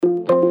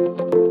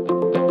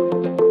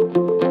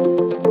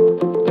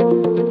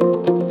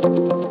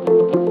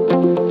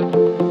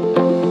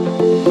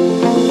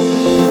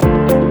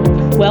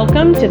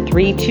to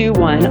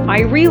 321 I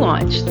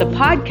Relaunch, the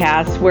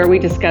podcast where we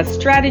discuss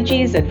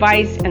strategies,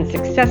 advice, and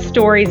success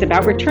stories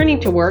about returning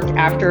to work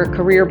after a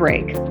career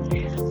break.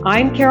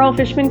 I'm Carol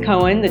Fishman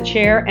Cohen, the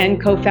chair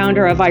and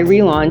co-founder of I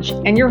Relaunch,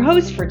 and your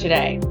host for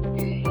today.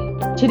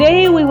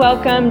 Today we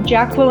welcome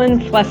Jacqueline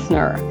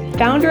Flessner,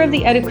 founder of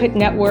the Etiquette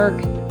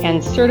Network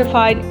and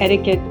certified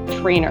etiquette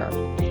trainer.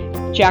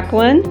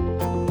 Jacqueline,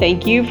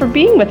 thank you for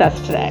being with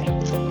us today.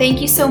 Thank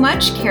you so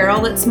much,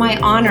 Carol. It's my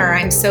honor.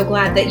 I'm so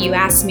glad that you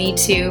asked me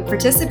to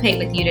participate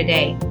with you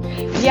today.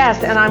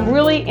 Yes, and I'm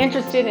really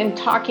interested in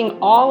talking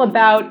all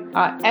about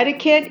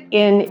etiquette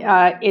in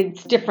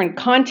its different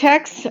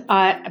contexts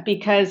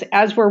because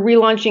as we're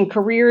relaunching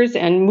careers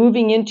and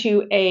moving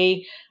into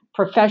a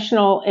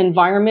professional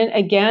environment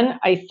again,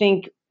 I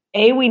think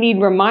A, we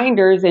need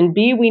reminders, and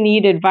B, we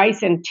need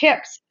advice and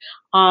tips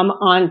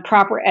on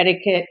proper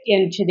etiquette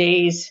in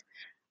today's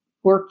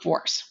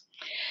workforce.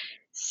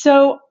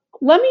 So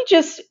let me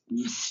just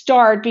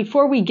start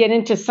before we get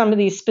into some of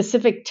these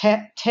specific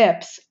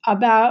tips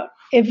about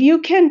if you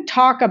can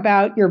talk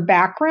about your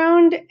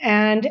background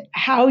and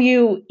how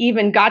you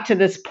even got to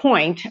this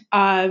point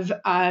of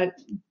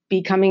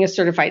becoming a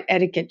certified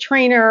etiquette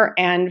trainer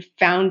and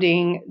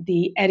founding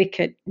the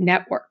Etiquette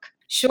Network.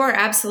 Sure,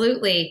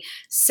 absolutely.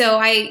 So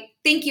I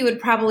think you would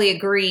probably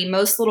agree,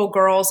 most little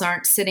girls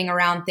aren't sitting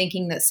around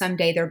thinking that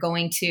someday they're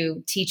going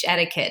to teach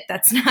etiquette.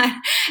 That's not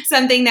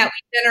something that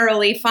we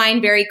generally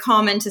find very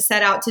common to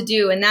set out to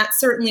do. And that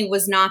certainly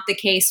was not the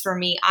case for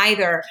me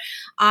either.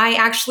 I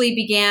actually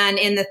began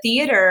in the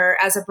theater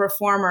as a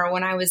performer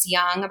when I was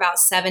young, about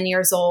 7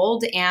 years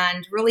old,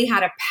 and really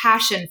had a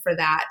passion for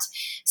that.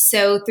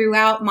 So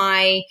throughout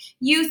my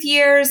youth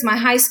years, my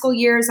high school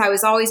years, I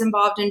was always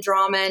involved in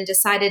drama and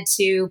decided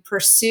to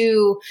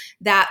pursue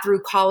that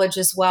through college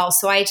as well.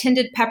 So I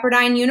attended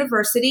Pepperdine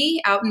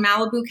University out in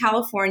Malibu,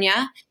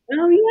 California.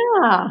 Oh,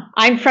 yeah.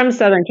 I'm from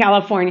Southern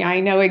California. I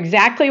know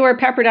exactly where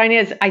Pepperdine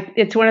is.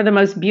 It's one of the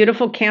most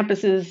beautiful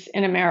campuses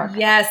in America.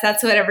 Yes,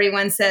 that's what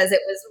everyone says.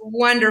 It was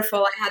wonderful.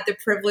 I had the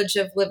privilege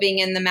of living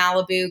in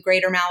the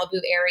greater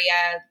Malibu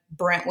area,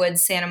 Brentwood,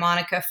 Santa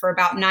Monica, for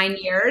about 9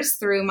 years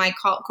through my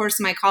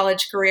course of my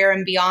college career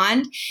and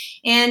beyond.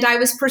 And I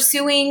was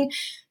pursuing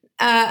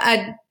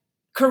a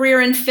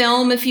career in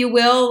film, if you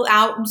will,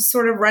 out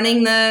sort of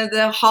running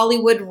the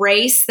Hollywood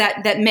race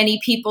that many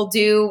people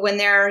do when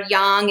they're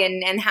young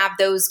and have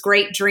those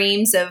great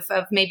dreams of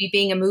maybe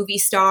being a movie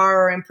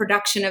star or in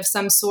production of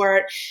some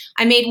sort.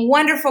 I made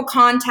wonderful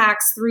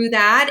contacts through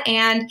that.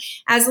 And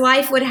as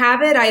life would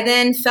have it, I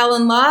then fell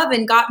in love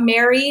and got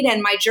married.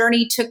 And my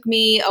journey took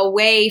me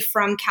away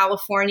from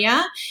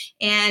California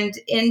and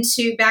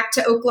back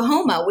to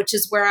Oklahoma, which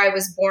is where I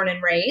was born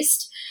and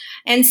raised.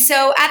 And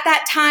so at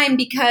that time,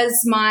 because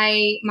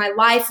my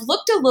life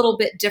looked a little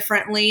bit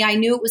differently, I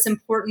knew it was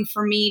important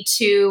for me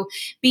to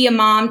be a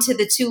mom to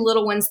the two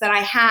little ones that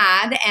I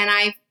had. And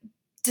I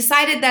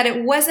decided that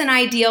it wasn't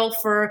ideal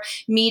for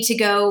me to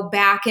go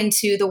back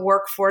into the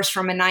workforce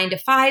from a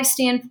 9-to-5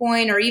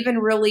 standpoint, or even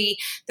really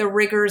the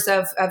rigors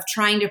of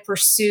trying to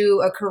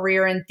pursue a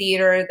career in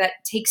theater that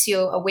takes you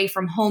away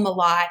from home a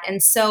lot.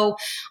 And so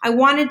I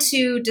wanted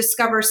to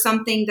discover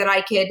something that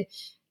I could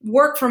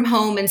work from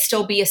home and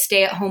still be a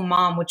stay-at-home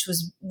mom, which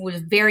was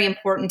very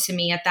important to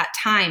me at that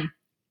time.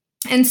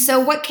 And so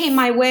what came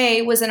my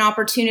way was an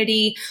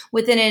opportunity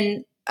within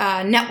a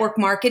network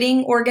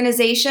marketing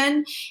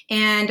organization.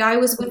 And I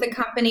was with a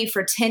company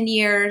for 10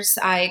 years.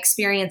 I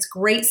experienced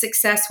great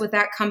success with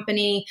that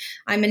company.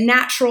 I'm a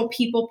natural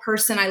people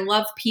person. I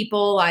love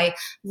people. I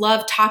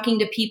love talking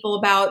to people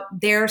about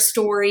their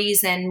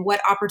stories and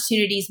what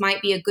opportunities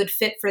might be a good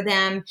fit for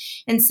them.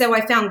 And so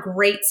I found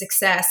great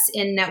success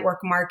in network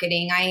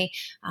marketing. I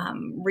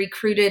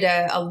recruited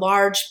a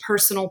large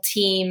personal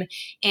team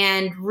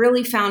and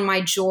really found my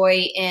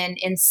joy in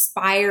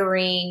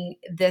inspiring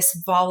this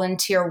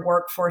volunteer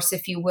workforce,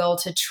 if you will,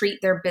 to treat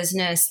their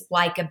business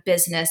like a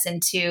business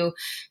and to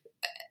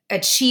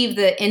achieve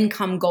the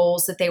income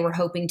goals that they were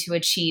hoping to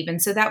achieve.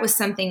 And so that was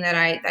something that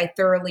I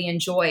thoroughly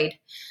enjoyed.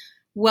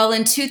 Well,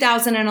 in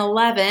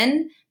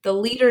 2011, the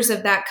leaders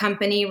of that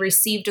company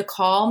received a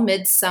call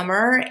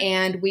midsummer,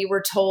 and we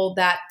were told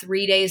that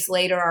 3 days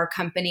later, our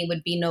company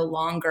would be no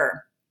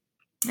longer.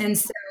 And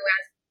so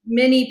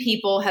many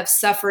people have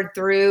suffered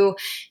through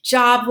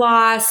job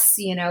loss,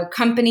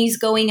 companies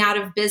going out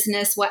of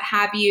business, what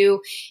have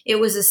you. It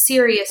was a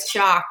serious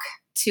shock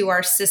to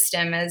our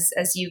system, as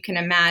you can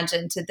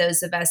imagine, to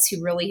those of us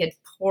who really had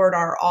poured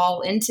our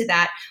all into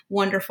that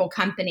wonderful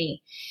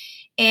company.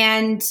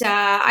 And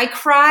I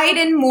cried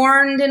and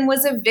mourned and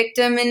was a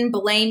victim and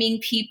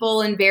blaming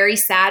people and very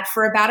sad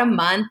for about a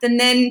month. And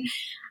then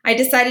I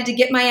decided to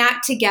get my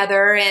act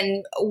together,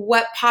 and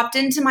what popped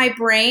into my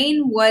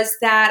brain was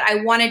that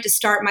I wanted to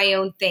start my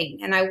own thing,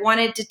 and I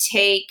wanted to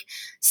take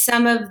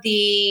some of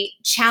the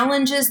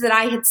challenges that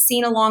I had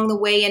seen along the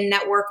way in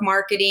network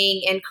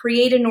marketing and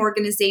create an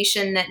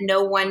organization that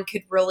no one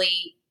could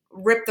really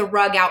rip the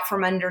rug out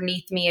from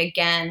underneath me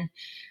again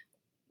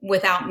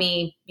without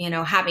me,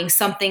 having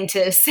something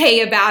to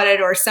say about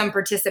it or some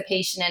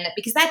participation in it,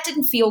 because that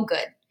didn't feel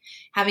good.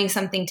 having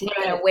something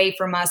taken away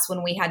from us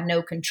when we had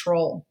no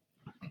control.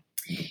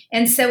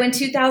 And so in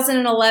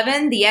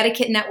 2011, the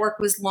Etiquette Network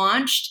was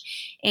launched,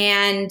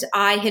 and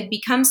I had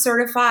become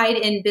certified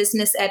in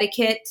business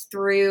etiquette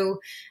through,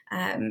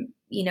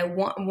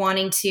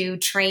 wanting to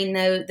train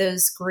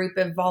those group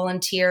of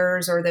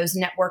volunteers or those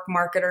network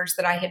marketers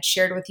that I had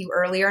shared with you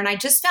earlier. And I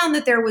just found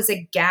that there was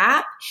a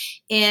gap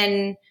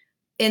in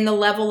the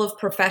level of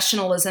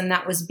professionalism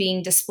that was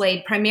being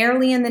displayed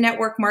primarily in the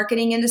network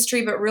marketing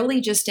industry, but really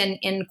just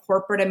in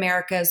corporate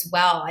America as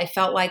well. I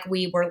felt like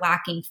we were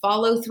lacking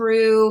follow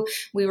through.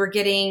 We were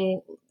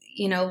getting,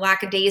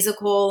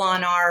 lackadaisical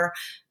on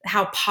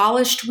how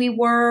polished we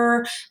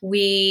were.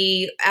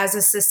 We, as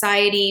a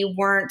society,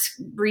 weren't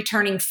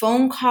returning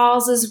phone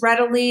calls as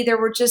readily. There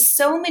were just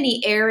so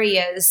many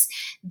areas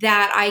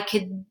that I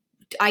could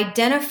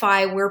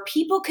identify where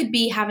people could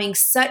be having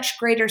such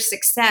greater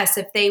success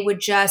if they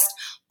would just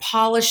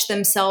polish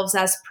themselves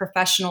as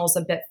professionals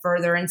a bit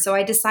further. And so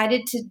I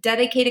decided to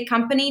dedicate a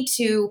company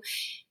to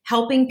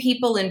helping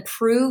people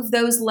improve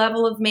those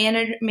level of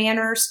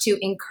manners, to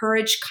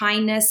encourage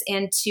kindness,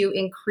 and to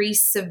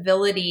increase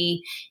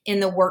civility in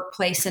the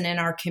workplace and in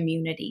our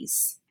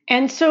communities.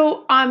 And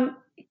so,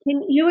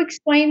 can you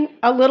explain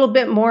a little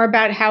bit more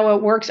about how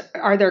it works?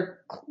 Are there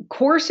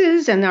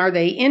courses, and are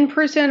they in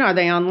person? Are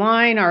they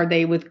online? Are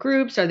they with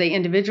groups? Are they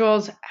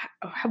individuals?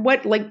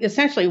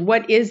 Essentially,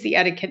 what is the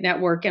Etiquette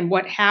Network, and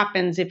what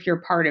happens if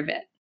you're part of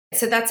it?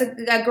 So that's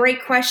a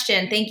great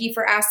question. Thank you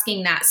for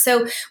asking that.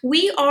 So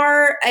we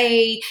are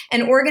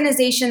an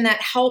organization that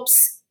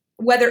helps,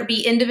 whether it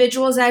be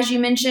individuals, as you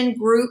mentioned,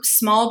 groups,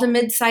 small to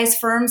mid-sized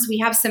firms. We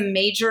have some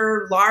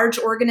major, large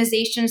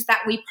organizations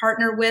that we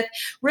partner with.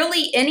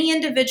 Really, any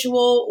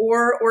individual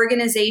or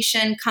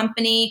organization,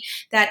 company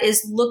that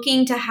is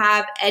looking to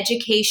have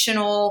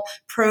educational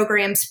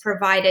programs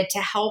provided to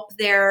help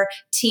their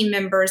team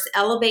members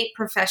elevate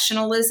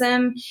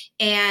professionalism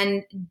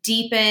and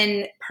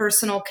deepen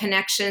personal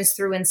connections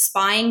through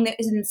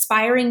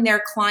inspiring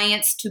their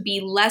clients to be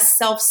less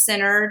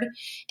self-centered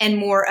and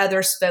more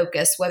others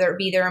focused, whether it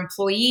be their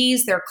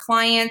employees, their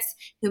clients,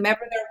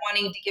 whomever they're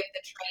wanting to give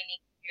the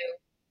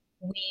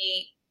training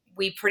to.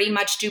 We pretty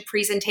much do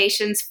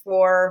presentations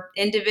for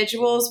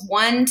individuals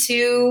 1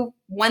 to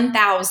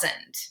 1,000.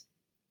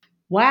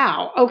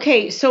 Wow.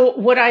 Okay. So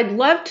what I'd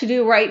love to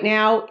do right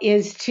now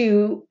is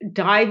to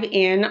dive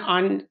in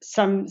on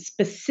some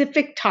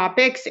specific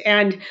topics.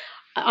 And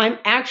I'm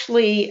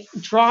actually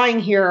drawing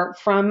here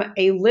from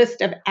a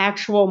list of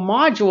actual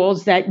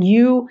modules that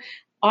you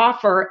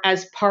offer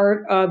as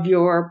part of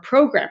your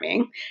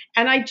programming.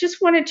 And I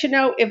just wanted to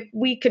know if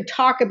we could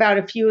talk about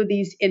a few of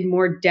these in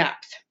more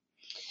depth.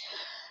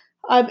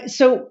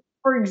 So,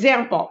 for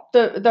example,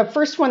 the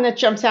first one that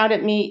jumps out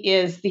at me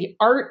is the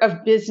art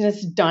of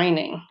business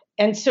dining.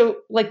 And so,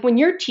 when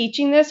you're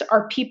teaching this,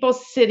 are people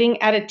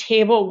sitting at a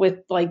table with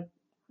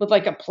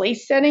a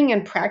place setting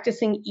and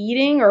practicing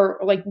eating,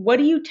 or what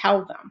do you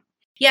tell them?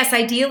 Yes,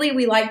 ideally,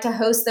 we like to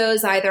host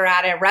those either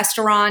at a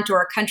restaurant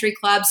or a country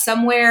club,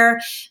 somewhere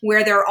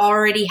where they're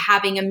already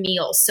having a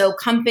meal. So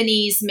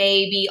companies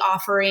may be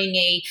offering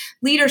a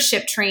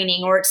leadership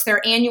training, or it's their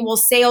annual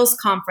sales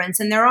conference,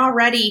 and they're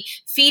already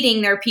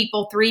feeding their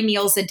people 3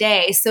 meals a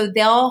day. So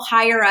they'll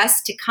hire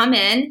us to come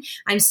in.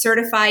 I'm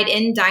certified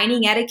in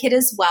dining etiquette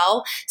as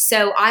well.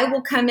 So I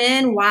will come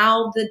in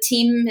while the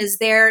team is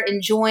there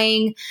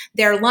enjoying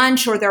their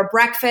lunch or their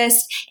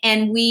breakfast.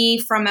 And we,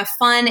 from a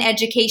fun,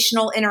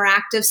 educational,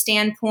 interactive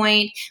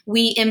standpoint,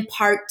 we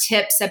impart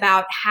tips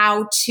about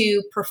how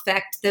to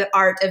perfect the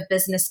art of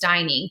business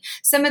dining.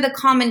 Some of the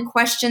common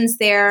questions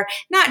there,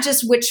 not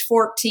just which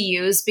fork to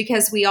use,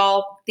 because we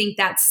all think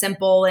that's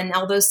simple. And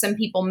although some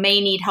people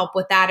may need help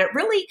with that, it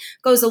really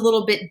goes a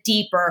little bit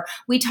deeper.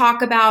 We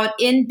talk about,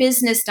 in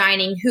business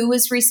dining, who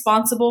is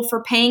responsible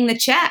for paying the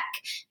check?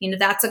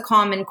 That's a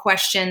common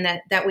question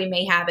that we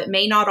may have. It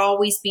may not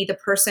always be the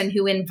person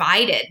who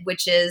invited,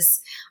 which is,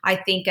 I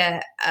think,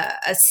 a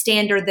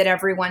standard that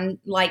everyone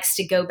likes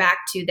to go back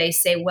to. They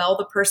say, well,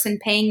 the person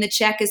paying the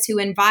check is who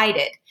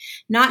invited.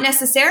 Not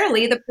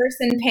necessarily. The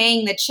person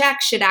paying the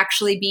check should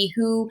actually be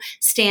who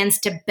stands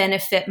to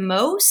benefit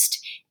most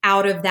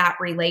out of that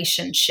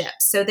relationship.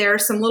 So there are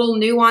some little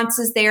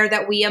nuances there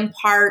that we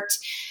impart.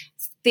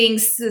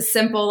 Things as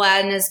simple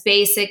and as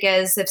basic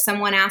as, if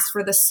someone asks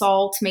for the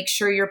salt, make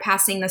sure you're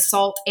passing the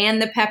salt and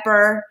the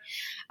pepper.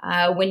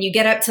 When you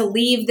get up to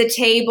leave the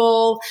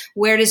table,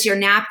 where does your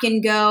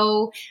napkin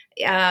go?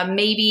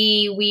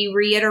 Maybe we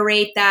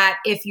reiterate that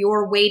if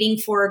you're waiting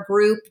for a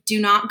group,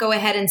 do not go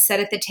ahead and sit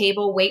at the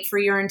table. Wait for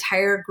your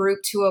entire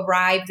group to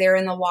arrive there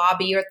in the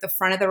lobby or at the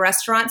front of the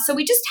restaurant. So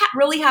we just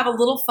really have a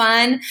little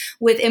fun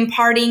with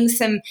imparting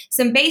some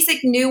basic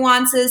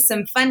nuances,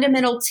 some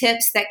fundamental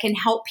tips that can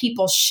help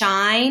people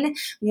shine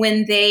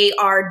when they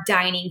are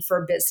dining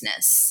for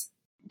business.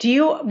 Do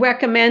you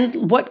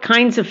recommend what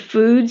kinds of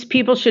foods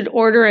people should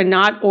order and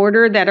not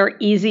order that are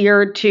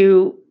easier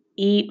to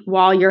eat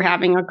while you're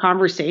having a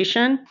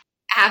conversation?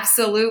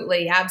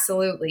 Absolutely,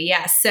 absolutely.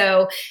 Yes.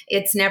 So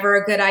it's never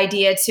a good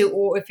idea to,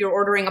 or if you're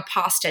ordering a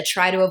pasta,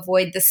 try to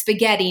avoid the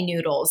spaghetti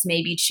noodles,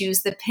 maybe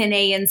choose the penne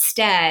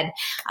instead.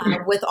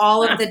 With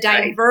all of the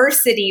Right.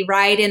 diversity,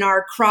 right, in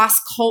our cross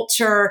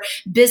culture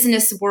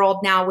business world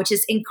now, which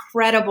is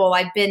incredible.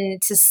 I've been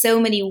to so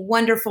many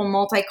wonderful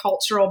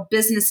multicultural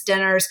business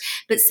dinners,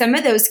 but some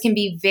of those can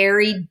be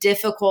very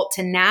difficult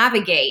to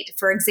navigate.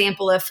 For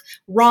example, if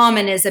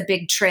ramen is a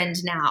big trend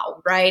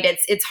now, right?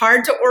 It's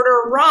hard to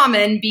order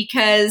ramen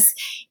because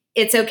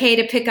it's okay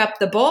to pick up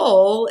the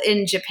bowl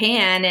in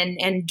Japan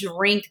and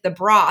drink the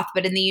broth.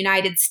 But in the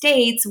United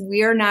States,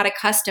 we're not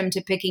accustomed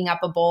to picking up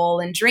a bowl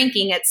and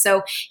drinking it.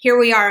 So here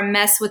we are, a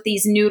mess with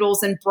these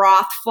noodles and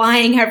broth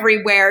flying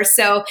everywhere.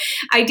 So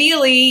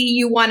ideally,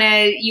 you want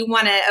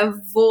to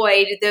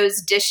avoid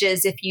those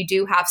dishes if you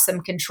do have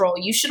some control.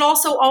 You should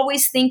also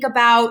always think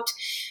about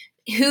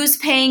who's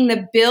paying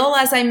the bill,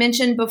 as I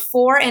mentioned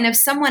before. And if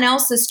someone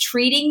else is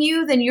treating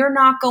you, then you're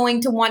not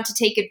going to want to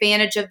take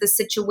advantage of the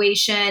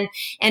situation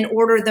and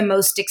order the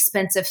most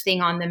expensive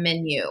thing on the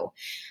menu.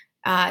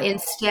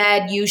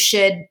 Instead, you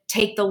should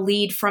take the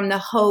lead from the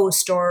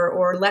host,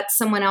 or let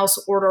someone else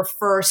order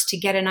first to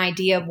get an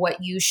idea of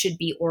what you should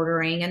be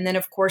ordering. And then,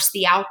 of course,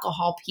 the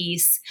alcohol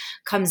piece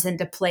comes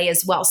into play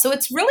as well. So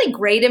it's really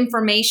great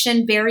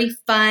information, very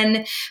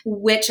fun,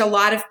 which a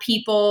lot of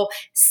people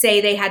say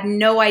they had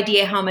no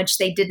idea how much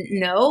they didn't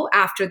know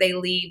after they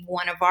leave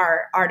one of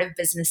our Art of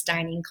Business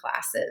Dining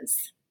classes.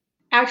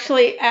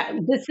 Actually,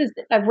 this is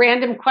a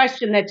random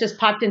question that just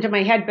popped into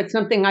my head, but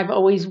something I've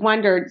always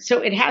wondered.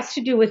 So it has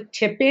to do with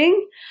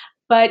tipping,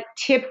 but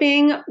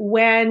tipping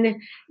when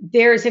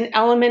there's an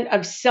element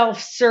of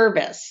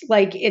self-service,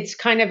 like it's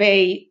kind of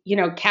a,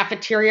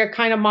 cafeteria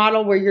kind of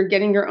model where you're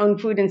getting your own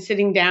food and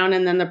sitting down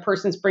and then the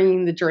person's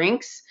bringing the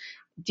drinks.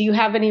 Do you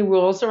have any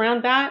rules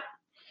around that?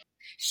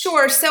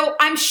 Sure. So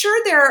I'm sure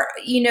there,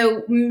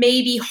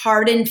 maybe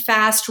hard and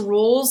fast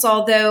rules,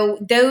 although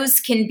those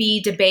can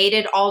be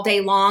debated all day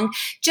long.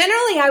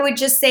 Generally, I would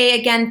just say,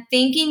 again,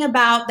 thinking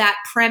about that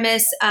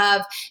premise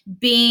of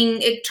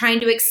trying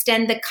to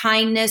extend the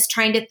kindness,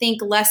 trying to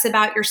think less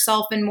about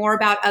yourself and more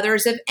about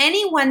others. If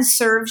anyone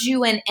serves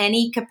you in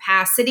any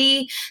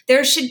capacity,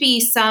 there should be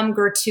some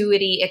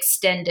gratuity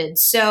extended.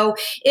 So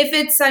if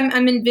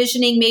I'm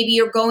envisioning maybe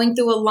you're going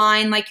through a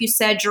line, like you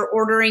said, you're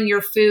ordering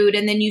your food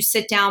and then you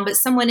sit down, but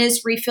someone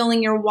is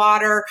refilling your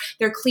water,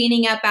 they're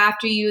cleaning up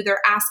after you,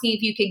 they're asking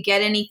if you could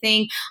get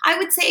anything. I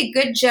would say a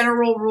good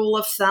general rule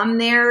of thumb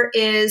there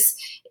is,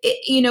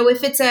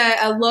 if it's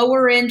a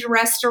lower end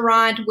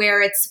restaurant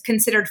where it's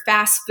considered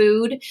fast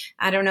food,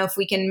 I don't know if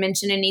we can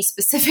mention any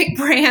specific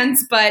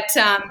brands, but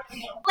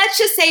let's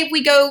just say if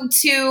we go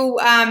to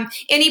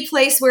any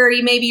place where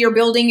maybe you're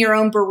building your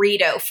own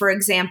burrito, for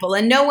example,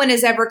 and no one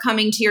is ever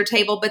coming to your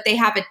table, but they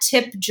have a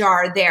tip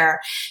jar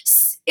there.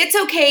 It's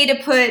okay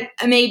to put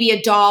maybe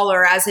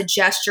 $1 as a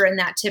gesture in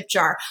that tip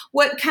jar.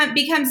 What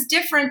becomes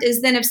different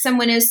is then if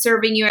someone is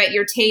serving you at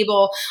your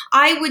table,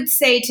 I would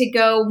say to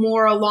go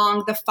more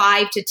along the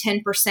 5 to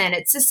 10%.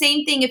 It's the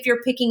same thing if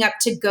you're picking up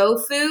to-go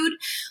food.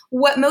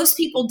 What most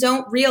people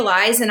don't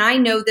realize, and I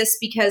know this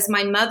because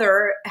my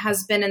mother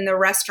has been in the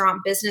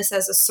restaurant business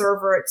as a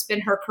server. It's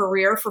been her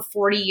career for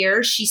 40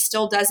 years. She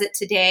still does it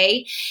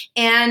today.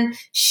 And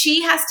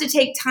she has to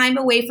take time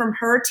away from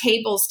her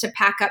tables to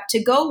pack up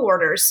to-go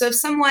orders. So if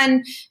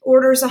someone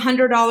orders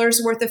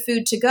 $100 worth of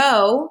food to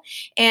go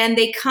and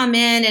they come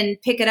in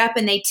and pick it up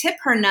and they tip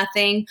her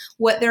nothing,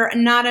 what they're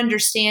not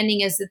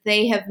understanding is that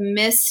they have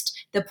missed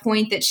the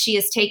point that she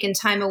has taken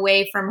time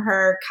away from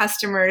her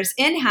customers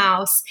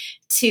in-house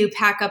to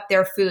pack up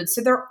their food.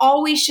 So there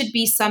always should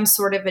be some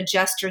sort of a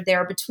gesture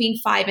there. Between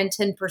 5 and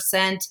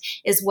 10%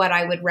 is what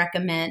I would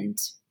recommend.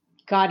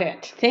 Got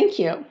it. Thank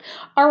you.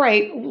 All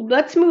right,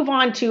 let's move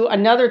on to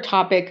another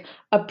topic,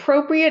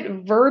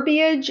 appropriate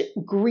verbiage,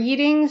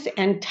 greetings,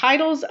 and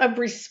titles of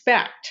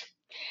respect.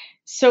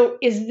 So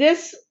is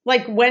this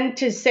like when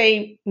to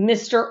say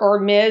Mr. or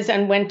Ms.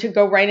 and when to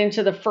go right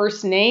into the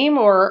first name,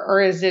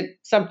 or is it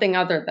something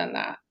other than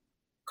that?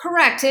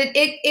 Correct.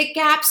 It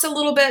gaps a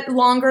little bit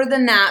longer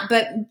than that,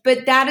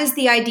 but that is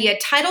the idea.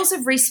 Titles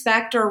of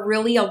respect are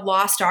really a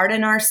lost art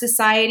in our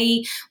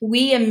society.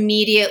 We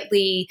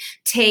immediately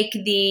take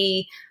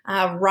the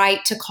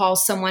right to call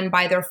someone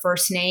by their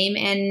first name.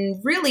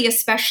 And really,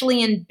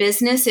 especially in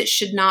business, it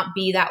should not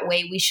be that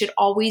way. We should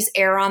always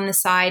err on the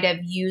side of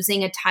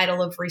using a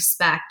title of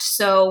respect.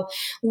 So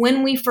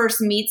when we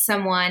first meet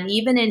someone,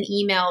 even in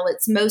email,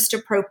 it's most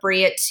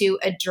appropriate to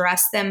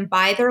address them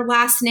by their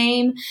last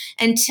name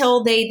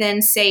until they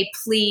then say,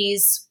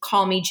 please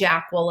call me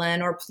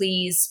Jacqueline, or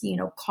please,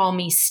 call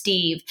me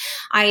Steve.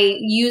 I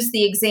use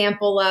the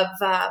example of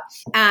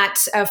at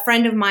a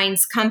friend of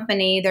mine's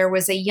company, there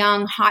was a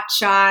young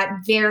hotshot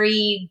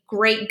very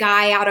great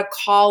guy out of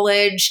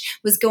college,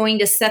 was going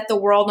to set the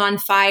world on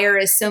fire,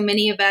 as so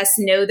many of us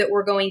know that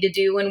we're going to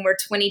do when we're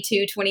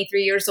 22,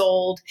 23 years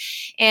old.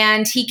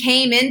 And he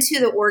came into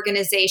the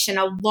organization,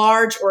 a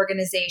large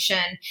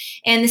organization,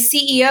 and the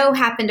CEO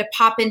happened to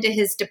pop into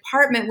his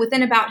department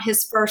within about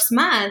his first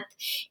month.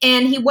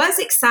 And he was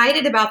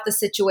excited about the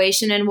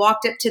situation and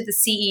walked up to the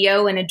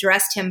CEO and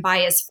addressed him by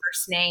his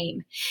first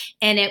name.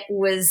 And it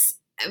was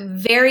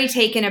very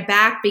taken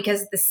aback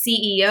because the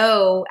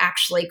CEO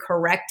actually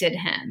corrected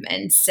him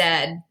and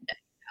said,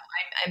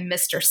 I'm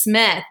Mr.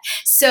 Smith.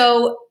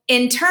 So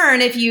in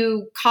turn, if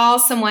you call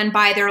someone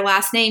by their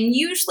last name,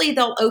 usually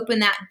they'll open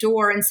that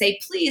door and say,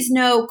 please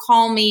no,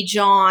 call me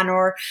John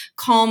or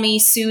call me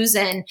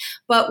Susan.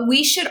 But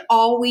we should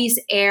always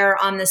err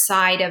on the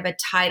side of a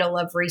title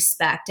of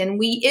respect. And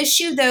we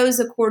issue those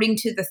according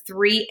to the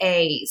 3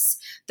 A's.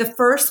 The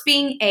first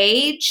being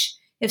age.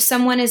 If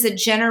someone is a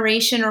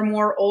generation or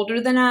more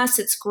older than us,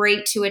 it's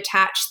great to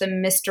attach the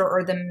Mr.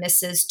 or the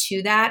Mrs.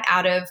 to that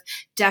out of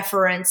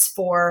deference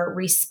for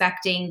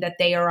respecting that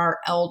they are our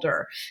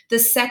elder. The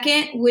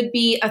second would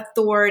be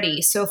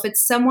authority. So if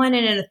it's someone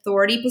in an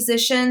authority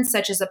position,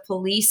 such as a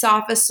police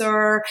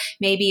officer,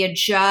 maybe a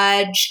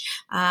judge,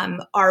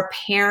 our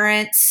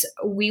parents,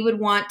 we would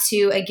want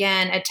to,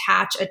 again,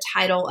 attach a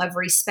title of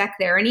respect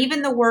there. And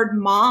even the word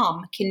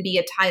mom can be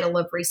a title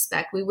of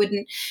respect. We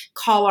wouldn't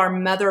call our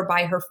mother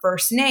by her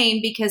first name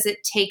because it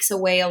takes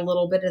away a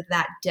little bit of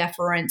that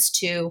deference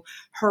to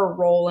her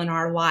role in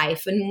our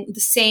life. And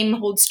the same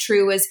holds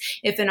true as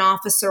if an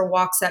officer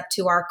walks up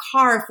to our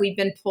car, if we've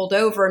been pulled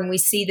over and we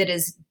see that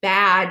his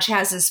badge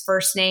has his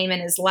first name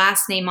and his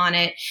last name on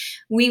it,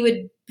 we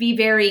would be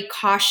very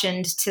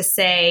cautioned to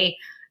say,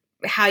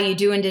 how you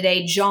doing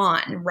today,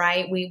 John,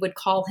 right? We would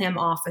call him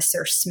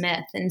Officer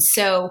Smith. And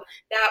so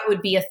that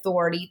would be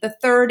authority. The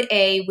third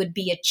A would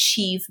be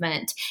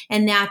achievement.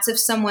 And that's if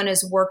someone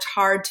has worked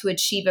hard to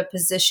achieve a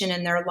position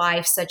in their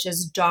life, such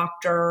as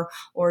doctor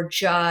or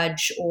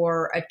judge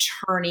or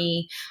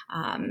attorney,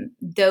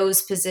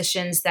 those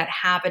positions that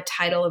have a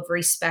title of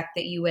respect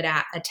that you would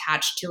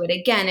attach to it.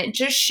 Again, it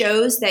just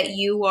shows that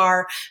you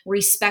are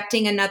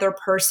respecting another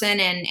person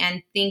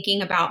and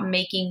thinking about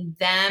making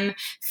them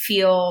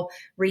feel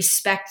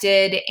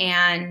respected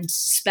and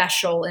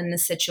special in the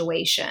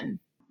situation.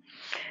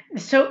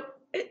 So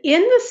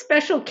in the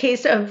special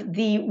case of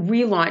the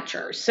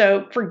relauncher,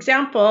 so for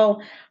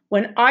example,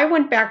 when I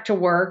went back to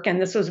work,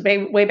 and this was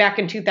way back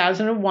in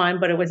 2001,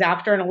 but it was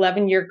after an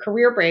 11-year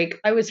career break,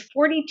 I was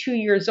 42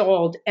 years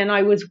old and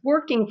I was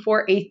working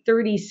for a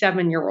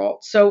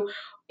 37-year-old. So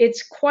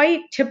it's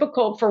quite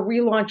typical for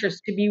relaunchers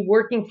to be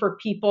working for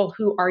people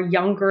who are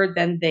younger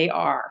than they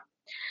are.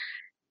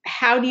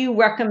 How do you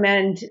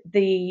recommend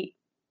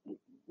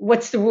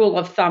what's the rule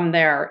of thumb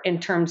there in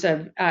terms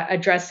of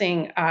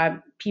addressing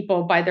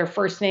people by their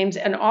first names,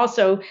 and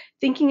also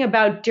thinking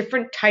about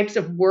different types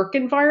of work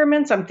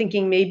environments? I'm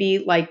thinking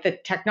maybe like the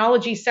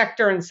technology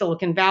sector in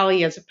Silicon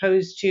Valley as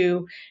opposed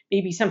to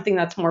maybe something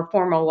that's more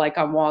formal like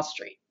on Wall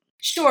Street.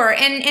 Sure.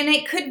 And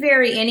it could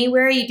vary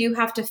anywhere. You do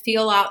have to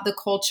feel out the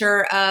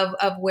culture of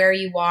where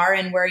you are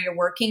and where you're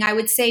working. I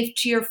would say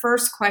to your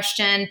first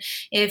question,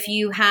 if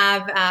you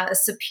have a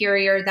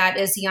superior that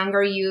is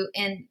younger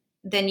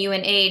than you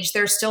in age,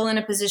 they're still in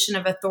a position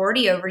of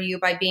authority over you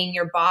by being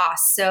your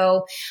boss.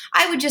 So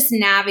I would just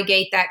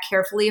navigate that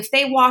carefully. If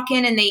they walk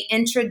in and they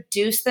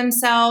introduce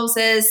themselves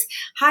as,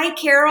 "Hi,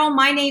 Carol,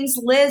 my name's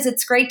Liz.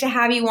 It's great to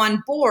have you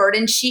on board,"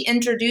 and she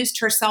introduced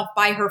herself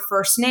by her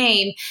first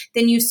name,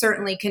 then you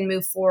certainly can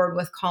move forward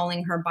with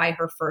calling her by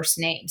her first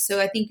name.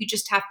 So I think you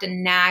just have to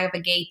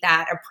navigate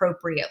that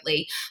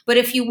appropriately. But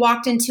if you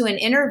walked into an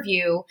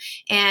interview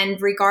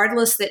and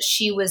regardless that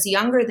she was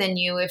younger than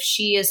you, if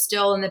she is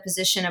still in the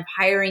position of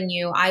hiring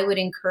you, I would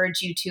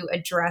encourage you to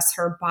address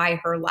her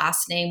by her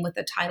last name with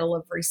a title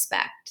of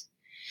respect.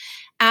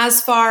 As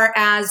far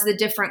as the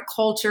different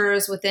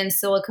cultures within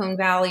Silicon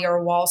Valley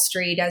or Wall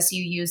Street, as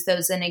you use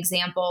those in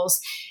examples,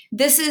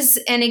 this is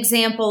an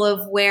example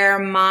of where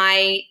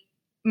my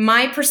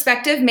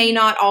perspective may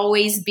not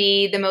always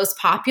be the most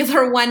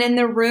popular one in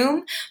the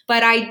room,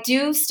 but I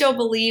do still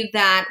believe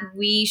that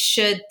we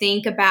should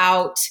think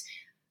about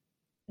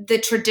the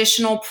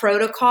traditional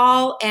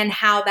protocol and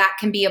how that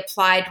can be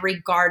applied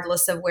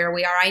regardless of where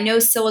we are. I know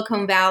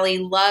Silicon Valley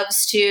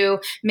loves to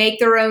make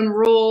their own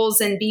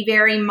rules and be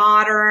very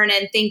modern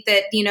and think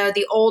that,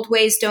 the old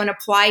ways don't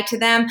apply to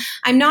them.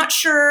 I'm not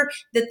sure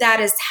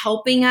that is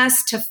helping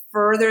us to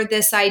further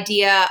this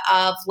idea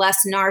of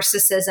less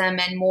narcissism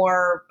and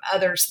more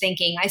others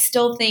thinking. I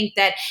still think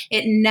that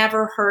it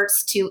never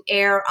hurts to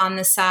err on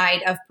the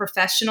side of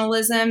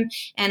professionalism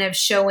and of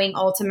showing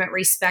ultimate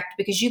respect,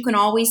 because you can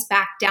always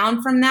back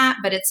down from that,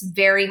 but it's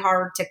very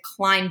hard to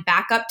climb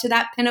back up to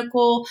that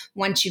pinnacle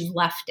once you've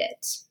left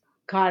it.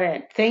 Got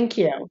it. Thank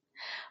you.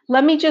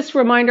 Let me just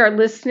remind our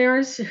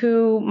listeners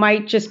who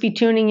might just be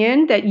tuning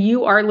in that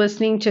you are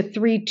listening to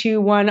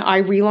 321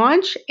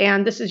 iRelaunch,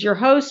 and this is your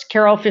host,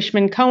 Carol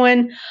Fishman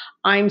Cohen.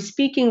 I'm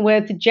speaking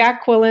with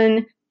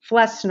Jacqueline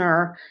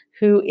Flessner,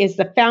 who is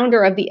the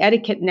founder of the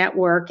Etiquette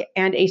Network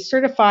and a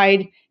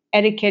certified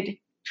etiquette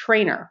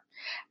trainer.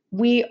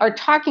 We are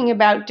talking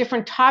about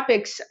different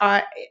topics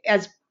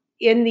as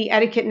in the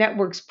Etiquette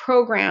Network's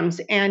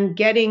programs and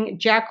getting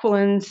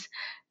Jacqueline's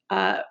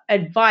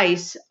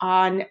advice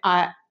on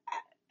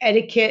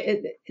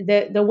etiquette,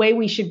 the way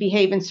we should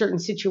behave in certain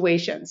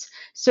situations.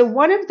 So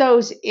one of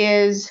those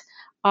is,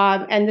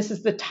 and this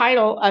is the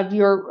title of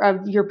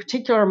your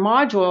particular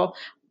module,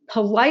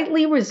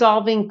 politely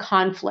resolving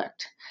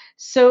conflict.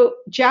 So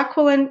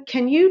Jacqueline,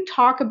 can you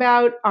talk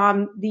about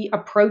the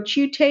approach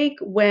you take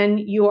when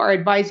you are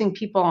advising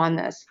people on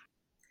this?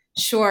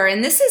 Sure.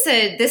 And this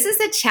is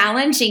a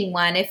challenging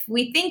one. If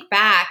we think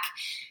back,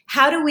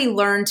 how do we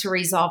learn to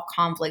resolve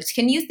conflict?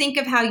 Can you think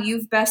of how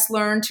you've best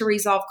learned to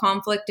resolve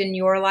conflict in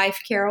your life,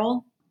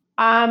 Carol?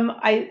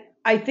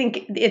 I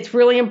think it's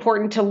really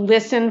important to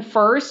listen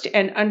first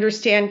and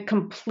understand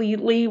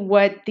completely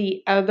what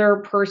the other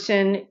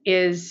person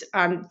is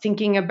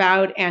thinking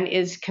about and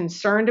is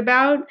concerned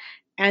about,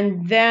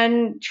 and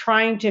then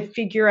trying to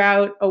figure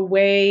out a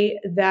way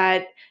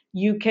that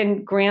you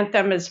can grant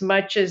them as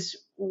much as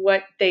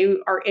what they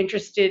are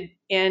interested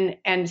in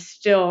and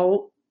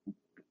still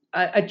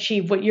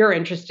achieve what you're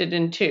interested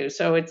in too.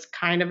 So it's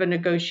kind of a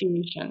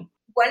negotiation.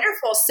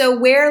 Wonderful. So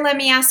let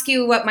me ask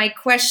you what my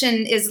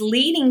question is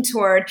leading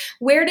toward.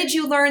 Where did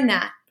you learn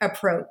that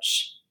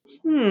approach?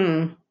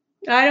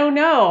 I don't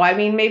know. I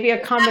mean, maybe a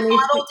combination.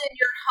 Modeled in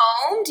your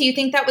home? Do you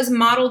think that was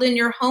modeled in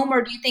your home,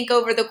 or do you think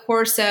over the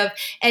course of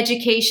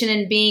education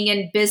and being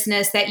in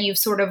business that you've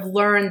sort of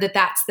learned that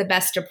that's the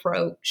best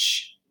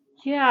approach?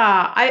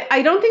 Yeah,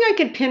 I don't think I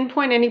could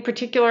pinpoint any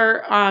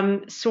particular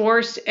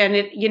source, and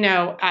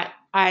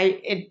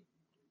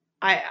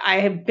I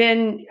have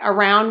been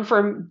around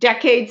for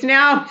decades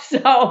now, so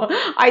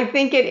I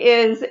think it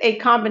is a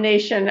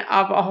combination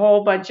of a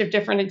whole bunch of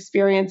different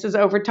experiences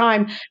over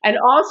time. And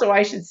also,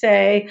 I should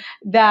say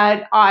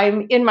that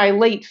I'm in my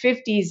late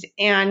 50s,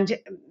 and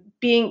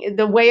being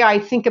the way I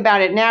think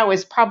about it now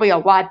is probably a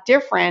lot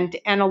different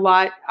and a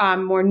lot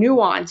more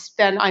nuanced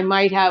than I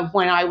might have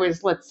when I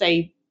was, let's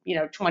say,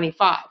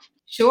 25.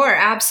 Sure,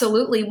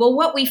 absolutely. Well,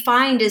 what we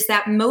find is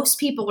that most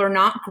people are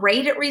not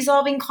great at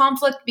resolving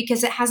conflict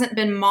because it hasn't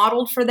been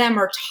modeled for them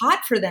or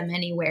taught for them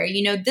anywhere.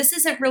 This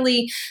isn't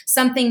really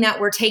something that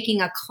we're taking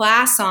a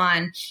class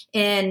on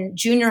in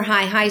junior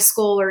high, high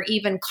school, or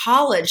even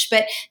college,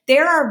 but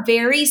there are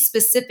very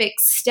specific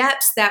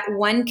steps that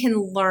one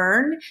can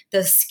learn,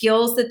 the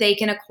skills that they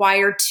can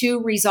acquire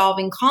to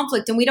resolving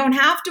conflict. And we don't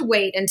have to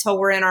wait until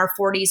we're in our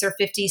 40s or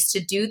 50s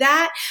to do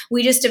that.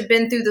 We just have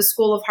been through the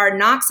school of hard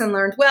knocks and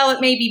learned, well,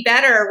 it may be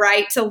better,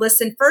 right, to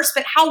listen first.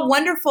 But how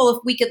wonderful if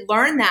we could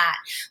learn that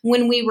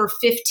when we were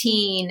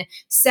 15,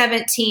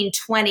 17,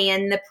 20.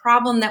 And the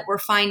problem that we're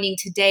finding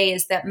today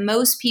is that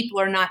most people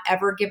are not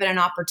ever given an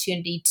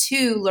opportunity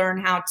to learn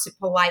how to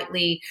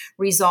politely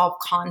resolve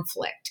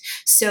conflict.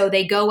 So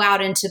they go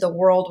out into the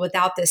world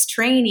without this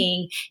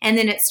training, and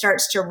then it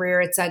starts to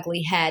rear its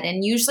ugly head.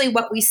 And usually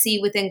what we see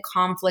within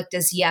conflict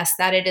is, yes,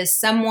 that it is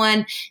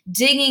someone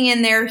digging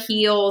in their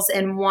heels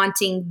and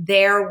wanting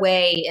their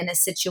way in a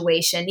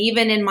situation.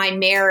 Even in my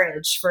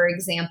marriage, for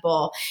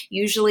example,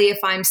 usually if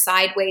I'm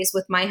sideways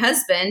with my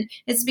husband,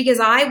 it's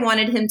because I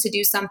wanted him to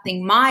do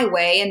something my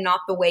way and not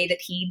the way that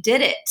he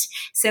did it.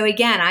 So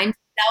again, I'm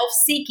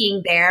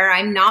self-seeking there.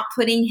 I'm not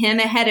putting him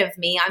ahead of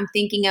me. I'm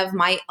thinking of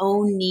my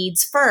own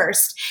needs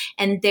first.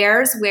 And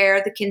there's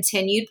where the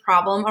continued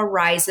problem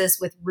arises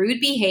with rude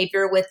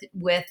behavior, with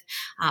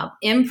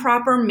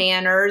improper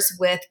manners,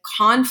 with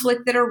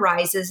conflict that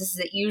arises, is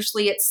that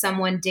usually it's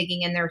someone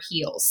digging in their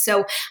heels.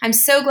 So I'm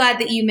so glad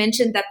that you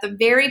mentioned that the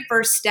very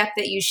first step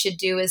that you should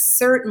do is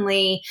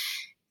certainly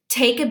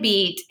take a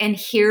beat and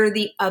hear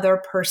the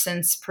other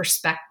person's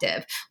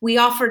perspective. We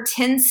offer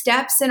 10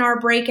 steps in our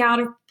breakout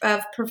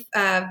of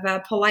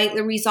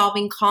politely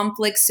resolving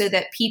conflicts so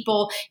that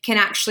people can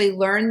actually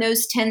learn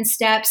those 10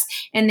 steps.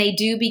 And they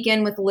do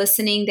begin with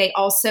listening. They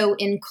also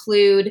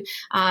include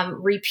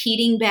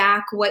repeating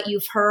back what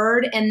you've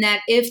heard. And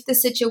that if the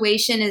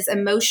situation is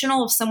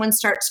emotional, if someone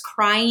starts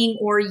crying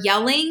or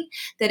yelling,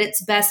 that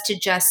it's best to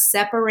just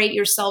separate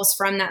yourselves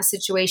from that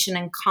situation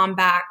and come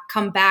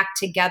back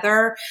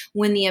together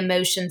when the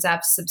emotions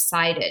have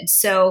subsided.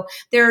 So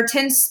there are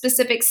 10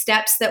 specific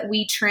steps that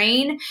we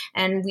train,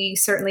 and we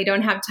certainly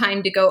don't have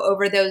time to go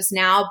over those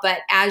now, but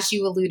as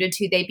you alluded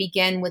to, they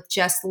begin with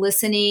just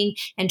listening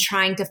and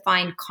trying to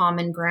find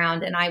common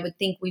ground. And I would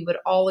think we would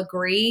all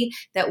agree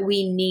that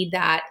we need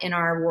that in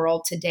our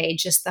world today,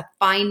 just the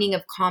finding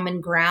of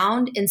common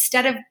ground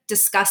instead of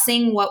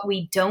discussing what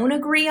we don't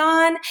agree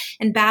on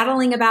and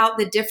battling about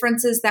the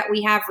differences that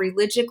we have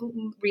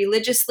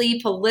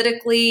religiously,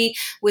 politically,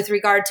 with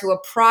regard to a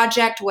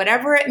project,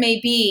 whatever it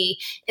may be.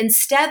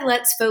 Instead,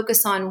 let's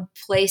focus on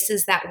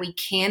places that we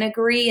can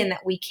agree and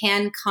that we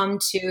can come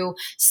to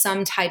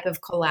some type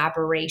of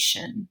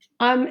collaboration.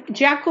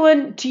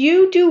 Jacqueline, do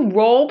you do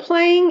role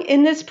playing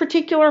in this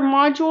particular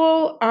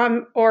module,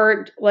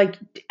 or like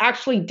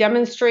actually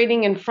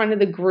demonstrating in front of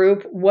the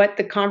group what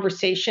the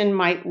conversation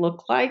might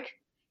look like?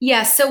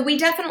 Yes, so we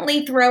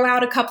definitely throw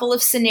out a couple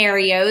of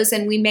scenarios,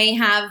 and we may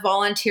have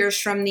volunteers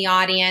from the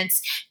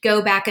audience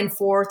go back and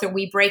forth, or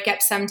we break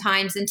up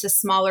sometimes into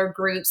smaller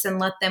groups and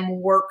let them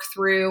work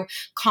through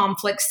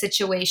conflict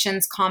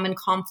situations, common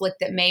conflict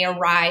that may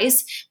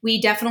arise.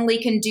 We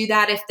definitely can do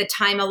that if the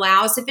time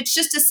allows. If it's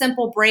just a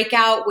simple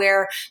breakout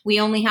where we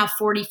only have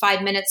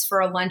 45 minutes for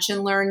a lunch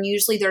and learn,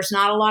 usually there's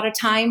not a lot of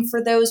time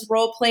for those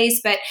role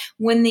plays, but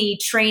when the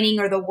training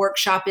or the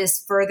workshop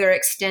is further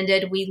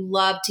extended, we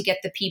love to get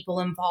the people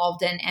involved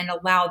and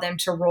allow them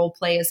to role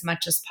play as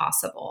much as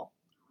possible.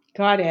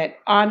 Got it.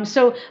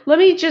 So let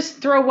me just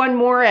throw one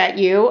more at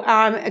you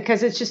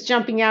because it's just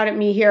jumping out at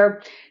me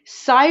here.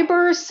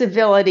 Cyber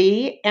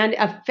civility and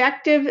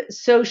effective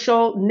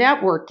social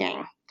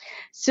networking.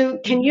 So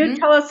can you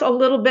tell us a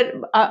little bit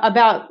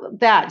about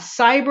that?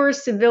 Cyber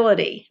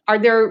civility. Are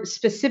there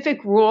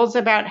specific rules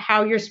about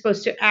how you're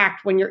supposed to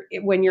act when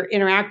you're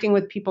interacting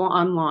with people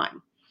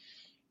online?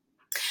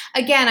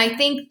 Again, I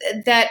think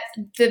that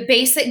the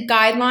basic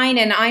guideline,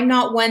 and I'm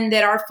not one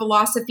that our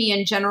philosophy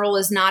in general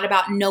is not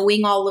about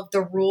knowing all of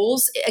the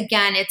rules.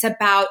 Again, it's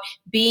about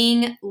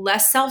being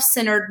less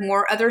self-centered,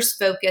 more others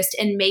focused,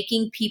 and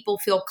making people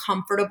feel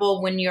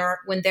comfortable when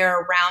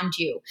they're around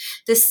you.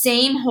 The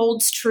same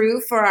holds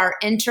true for our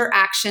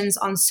interactions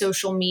on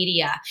social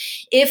media.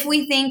 If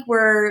we think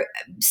we're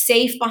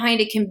safe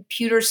behind a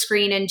computer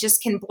screen and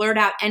just can blurt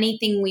out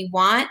anything we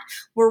want,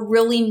 we're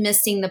really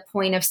missing the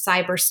point of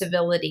cyber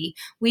civility.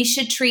 We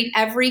should treat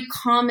every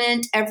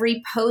comment,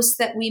 every post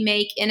that we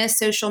make in a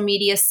social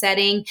media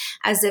setting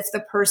as if the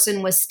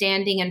person was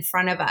standing in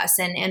front of us.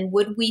 And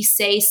would we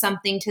say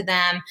something to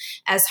them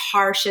as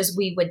harsh as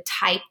we would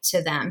type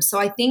to them? So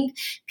I think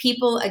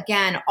people,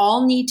 again,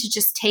 all need to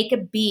just take a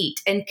beat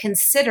and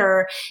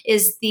consider,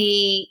 is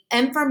the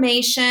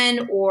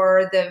information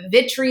or the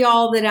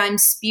vitriol that I'm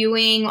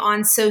spewing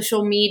on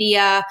social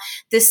media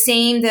the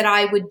same that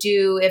I would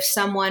do if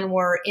someone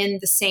were in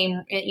the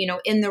same,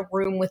 in the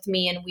room with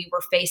me and we were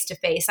face to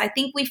face? I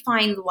think we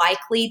find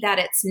likely that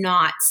it's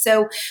not.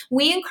 So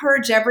we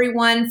encourage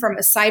everyone from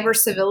a cyber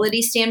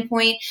civility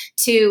standpoint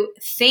to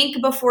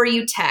think before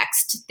you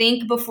text,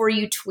 think before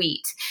you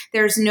tweet.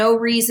 There's no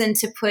reason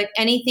to put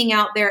anything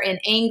out there in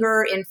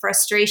anger, in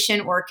frustration,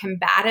 or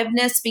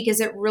combativeness, because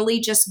it really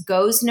just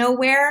goes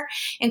nowhere.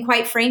 And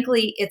quite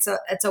frankly, it's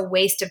a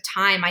waste of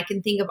time. I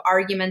can think of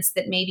arguments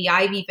that maybe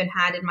I've even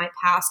had in my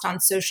past on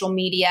social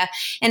media,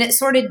 and it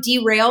sort of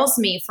derails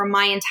me from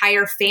my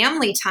entire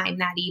family time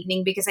that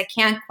evening because I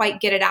can't quite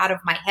get it out of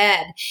my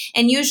head.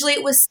 And usually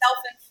it was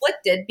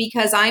self-inflicted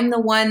because I'm the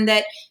one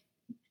that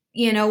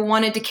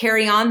wanted to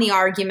carry on the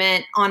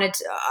argument on it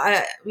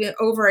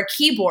over a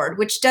keyboard,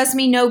 which does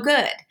me no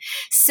good.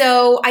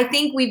 So I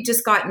think we've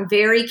just gotten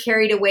very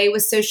carried away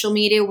with social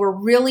media. We're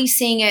really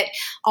seeing it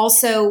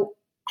also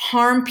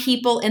harm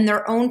people in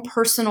their own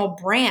personal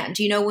brand.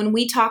 When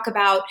we talk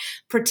about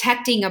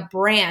protecting a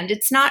brand,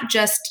 it's not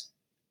just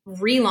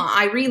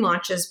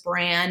iRelaunch's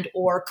brand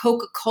or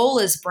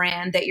Coca-Cola's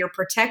brand that you're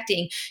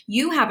protecting.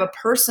 You have a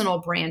personal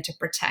brand to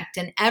protect.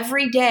 And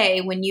every day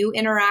when you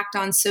interact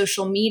on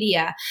social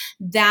media,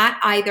 that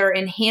either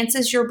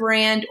enhances your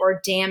brand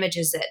or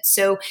damages it.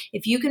 So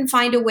if you can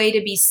find a way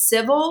to be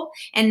civil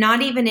and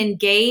not even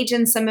engage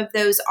in some of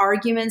those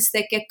arguments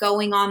that get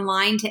going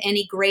online to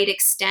any great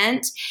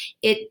extent,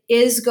 it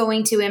is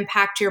going to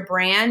impact your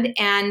brand.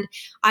 And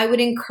I would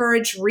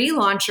encourage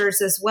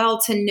relaunchers as well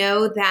to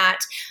know that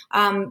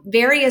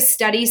various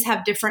studies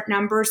have different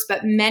numbers,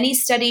 but many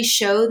studies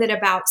show that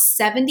about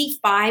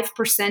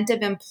 75%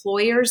 of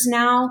employers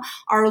now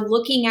are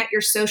looking at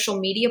your social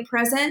media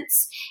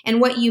presence.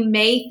 And what you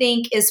may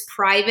think is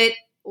private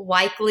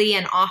likely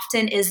and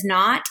often is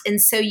not.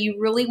 And so you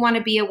really want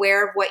to be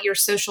aware of what your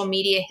social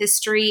media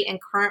history and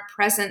current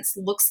presence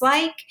looks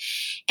like.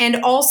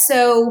 And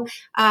also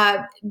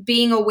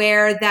being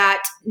aware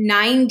that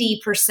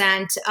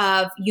 90%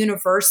 of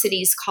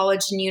universities,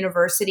 college and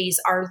universities,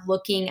 are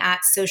looking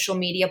at social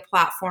media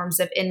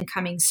platforms of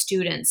incoming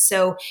students.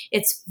 So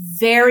it's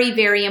very,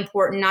 very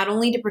important not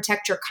only to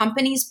protect your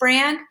company's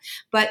brand,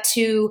 but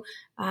to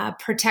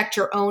protect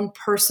your own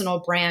personal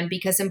brand,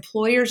 because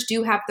employers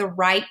do have the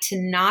right to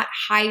not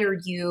hire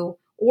you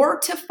or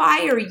to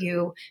fire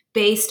you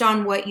based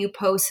on what you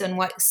post and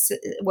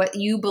what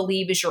you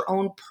believe is your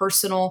own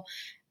personal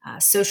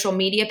social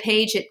media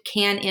page. It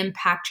can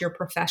impact your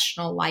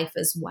professional life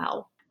as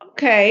well.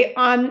 Okay.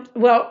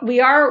 Well, we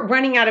are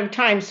running out of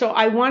time, so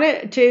I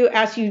wanted to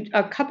ask you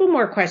a couple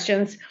more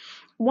questions.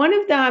 One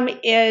of them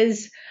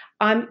is,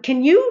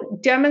 can you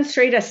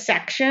demonstrate a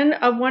section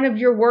of one of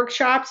your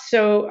workshops?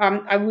 So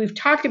we've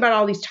talked about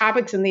all these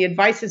topics and the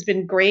advice has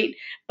been great,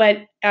 but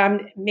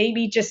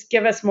maybe just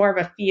give us more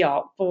of a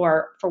feel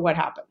for what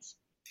happens.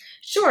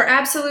 Sure,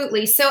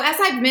 absolutely. So as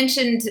I've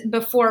mentioned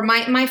before,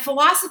 my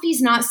philosophy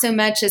is not so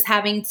much as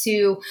having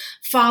to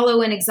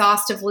follow an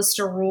exhaustive list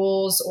of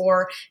rules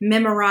or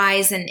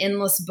memorize an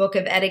endless book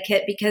of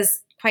etiquette,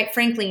 because quite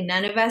frankly,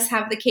 none of us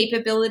have the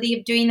capability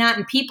of doing that.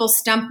 And people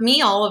stump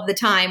me all of the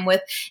time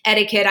with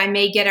etiquette. I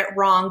may get it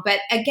wrong. But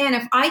again,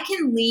 if I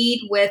can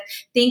lead with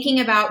thinking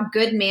about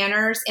good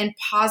manners and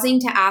pausing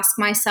to ask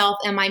myself,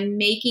 am I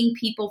making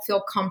people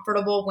feel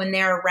comfortable when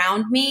they're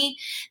around me?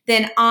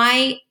 Then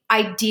I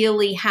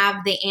ideally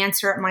have the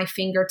answer at my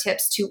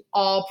fingertips to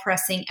all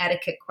pressing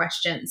etiquette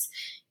questions.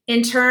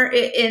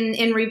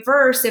 In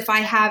reverse, if I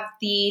have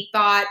the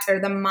thought or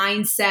the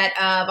mindset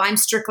of I'm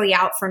strictly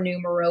out for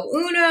numero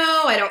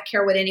uno, I don't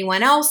care what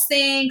anyone else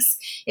thinks.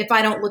 If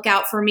I don't look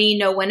out for me,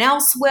 no one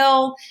else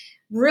will.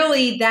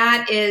 Really,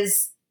 that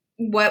is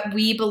what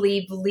we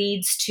believe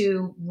leads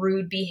to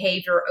rude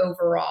behavior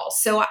overall.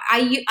 So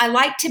I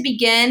like to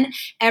begin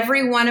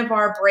every one of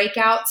our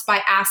breakouts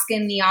by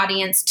asking the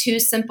audience two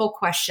simple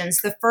questions.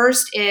 The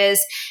first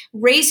is,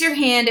 raise your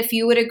hand if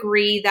you would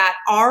agree that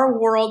our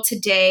world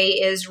today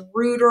is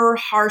ruder,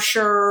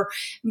 harsher,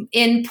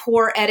 in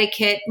poor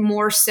etiquette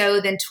more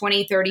so than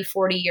 20, 30,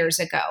 40 years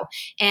ago.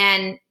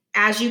 And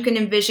as you can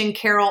envision,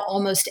 Carol,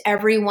 almost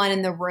everyone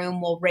in the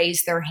room will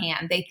raise their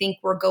hand. They think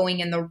we're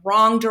going in the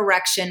wrong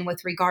direction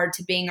with regard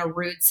to being a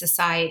rude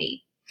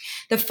society.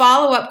 The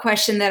follow-up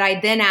question that I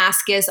then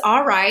ask is,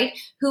 all right,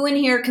 who in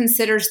here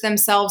considers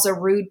themselves a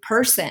rude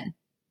person?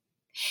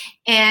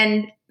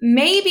 And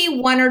maybe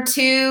one or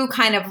two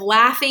kind of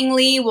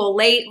laughingly will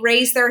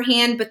raise their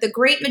hand, but the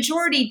great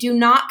majority do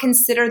not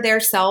consider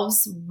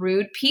themselves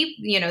rude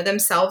people,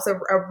 themselves a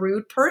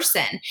rude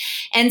person.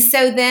 And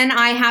so then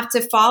I have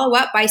to follow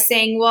up by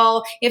saying,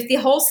 well, if the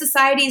whole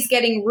society is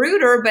getting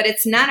ruder, but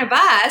it's none of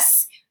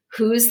us,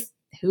 whose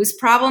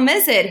problem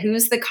is it?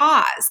 Who's the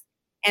cause?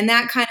 And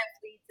that kind of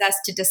us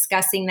to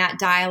discussing that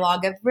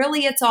dialogue of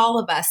really it's all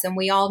of us, and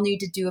we all need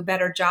to do a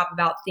better job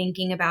about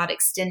thinking about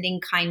extending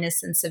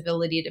kindness and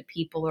civility to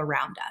people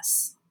around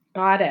us.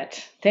 Got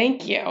it.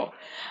 Thank you.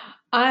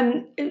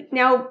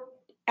 Now,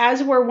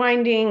 as we're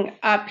winding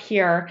up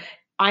here,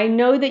 I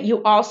know that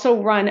you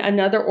also run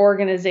another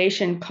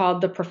organization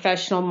called the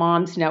Professional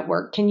Moms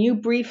Network. Can you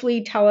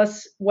briefly tell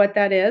us what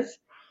that is?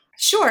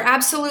 Sure,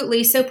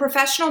 absolutely. So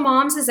Professional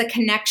Moms is a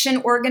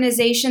connection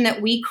organization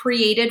that we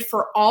created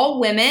for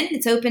all women.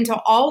 It's open to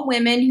all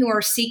women who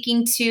are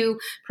seeking to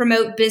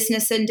promote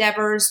business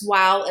endeavors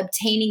while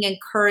obtaining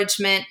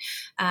encouragement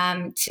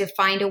to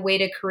find a way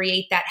to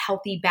create that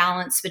healthy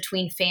balance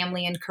between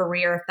family and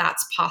career, if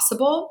that's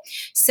possible.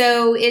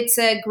 So it's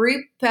a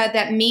group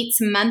that meets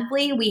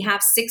monthly. We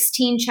have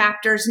 16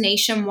 chapters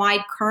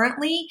nationwide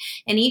currently,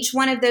 and each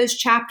one of those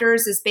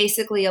chapters is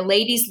basically a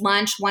ladies'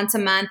 lunch once a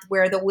month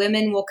where the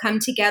women will come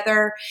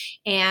together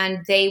and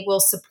they will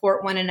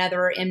support one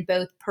another in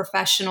both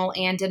professional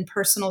and in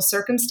personal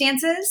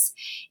circumstances.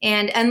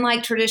 And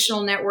unlike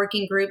traditional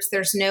networking groups,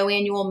 there's no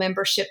annual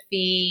membership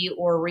fee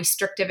or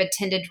restrictive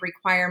attended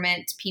requirement.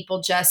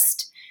 People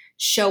just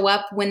show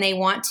up when they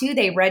want to.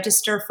 They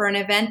register for an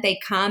event, they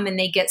come, and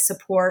they get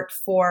support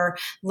for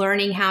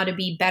learning how to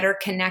be better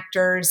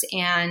connectors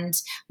and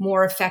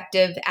more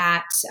effective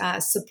at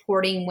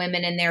supporting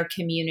women in their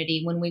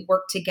community. When we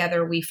work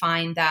together, we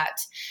find that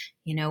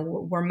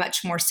we're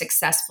much more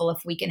successful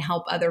if we can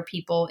help other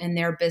people in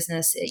their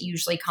business. It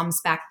usually comes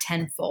back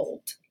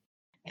tenfold.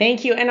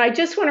 Thank you. And I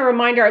just want to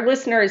remind our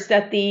listeners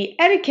that the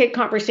etiquette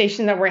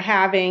conversation that we're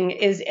having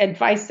is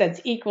advice that's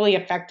equally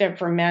effective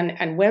for men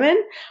and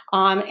women,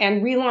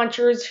 and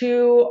relaunchers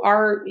who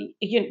are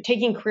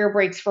taking career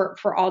breaks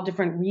for all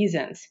different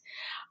reasons.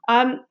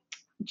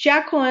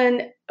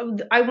 Jacqueline,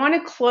 I want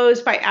to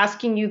close by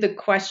asking you the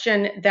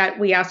question that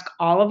we ask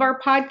all of our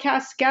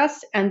podcast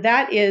guests, and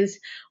that is,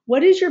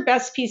 what is your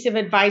best piece of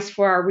advice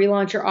for our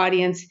relauncher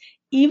audience,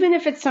 even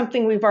if it's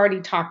something we've already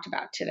talked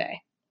about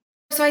today?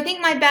 So I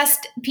think my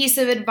best piece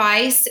of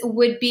advice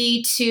would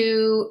be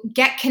to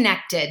get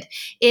connected.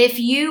 If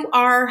you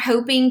are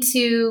hoping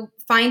to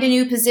find a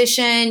new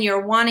position,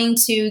 you're wanting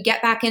to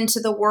get back into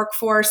the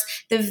workforce,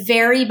 the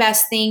very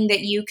best thing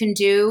that you can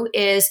do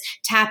is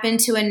tap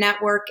into a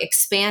network,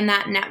 expand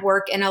that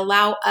network, and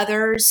allow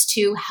others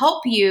to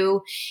help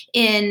you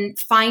in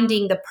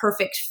finding the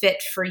perfect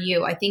fit for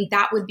you. I think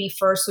that would be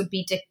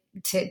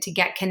to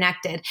get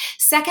connected.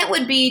 Second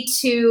would be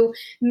to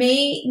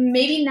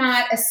maybe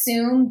not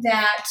assume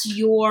that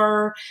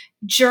your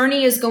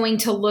journey is going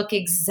to look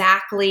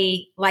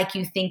exactly like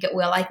you think it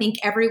will. I think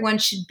everyone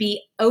should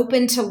be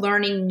open to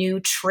learning new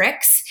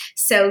tricks.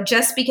 So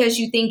just because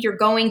you think you're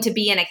going to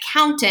be an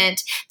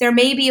accountant, there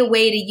may be a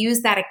way to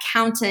use that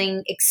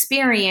accounting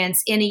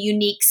experience in a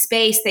unique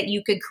space that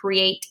you could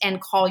create and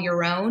call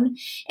your own.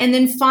 And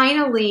then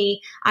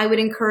finally, I would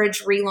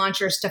encourage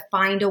relaunchers to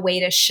find a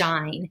way to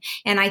shine.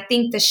 And I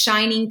think the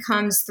shining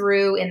comes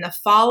through in the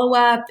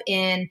follow-up,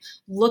 in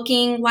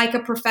looking like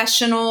a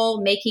professional,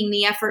 making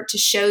the effort to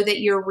show that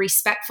you're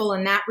respectful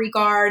in that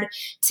regard,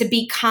 to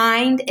be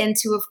kind, and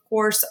to, of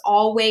course,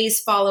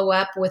 always follow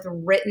up with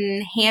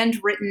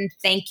handwritten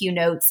thank you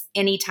notes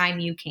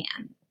anytime you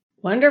can.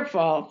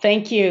 Wonderful.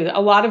 Thank you.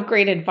 A lot of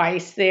great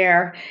advice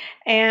there.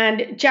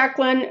 And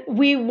Jacqueline,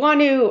 we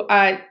want to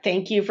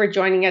thank you for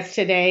joining us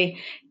today.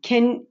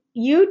 Can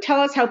you tell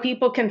us how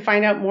people can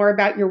find out more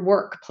about your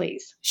work,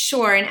 please?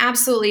 Sure, and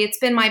absolutely. It's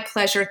been my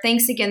pleasure.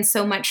 Thanks again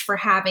so much for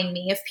having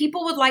me. If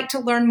people would like to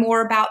learn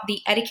more about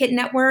the Etiquette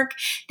Network,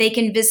 they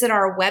can visit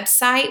our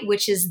website,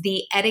 which is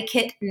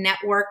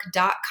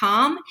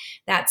theetiquettenetwork.com.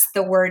 That's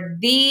the word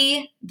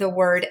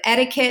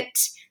etiquette,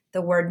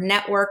 the word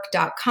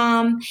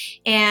network.com.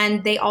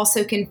 And they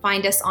also can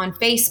find us on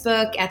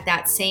Facebook at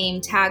that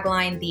same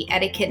tagline, The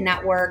Etiquette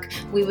Network.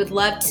 We would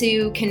love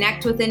to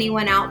connect with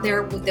anyone out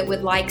there that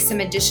would like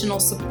some additional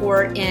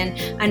support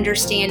in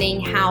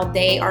understanding how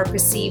they are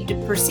perceived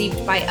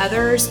by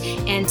others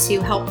and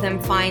to help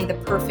them find the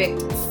perfect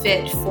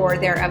fit for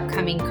their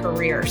upcoming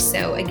career.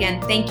 So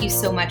again, thank you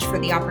so much for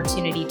the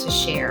opportunity to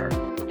share.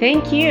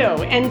 Thank you.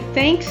 And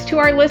thanks to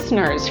our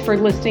listeners for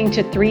listening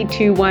to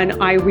 321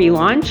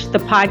 iRelaunch, the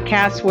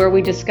podcast where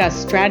we discuss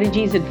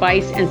strategies,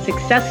 advice, and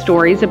success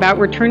stories about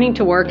returning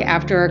to work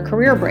after a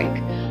career break.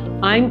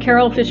 I'm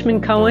Carol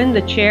Fishman Cohen,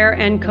 the chair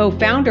and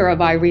co-founder of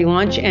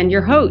iRelaunch and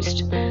your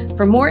host.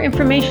 For more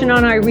information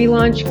on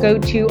iRelaunch, go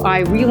to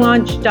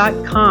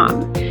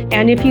irelaunch.com.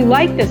 And if you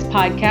like this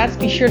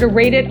podcast, be sure to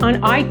rate it on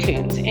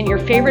iTunes and your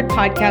favorite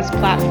podcast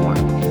platform.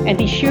 And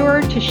be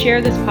sure to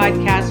share this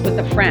podcast with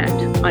a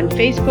friend on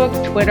Facebook,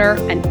 Twitter,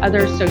 and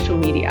other social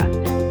media.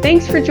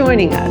 Thanks for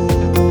joining us.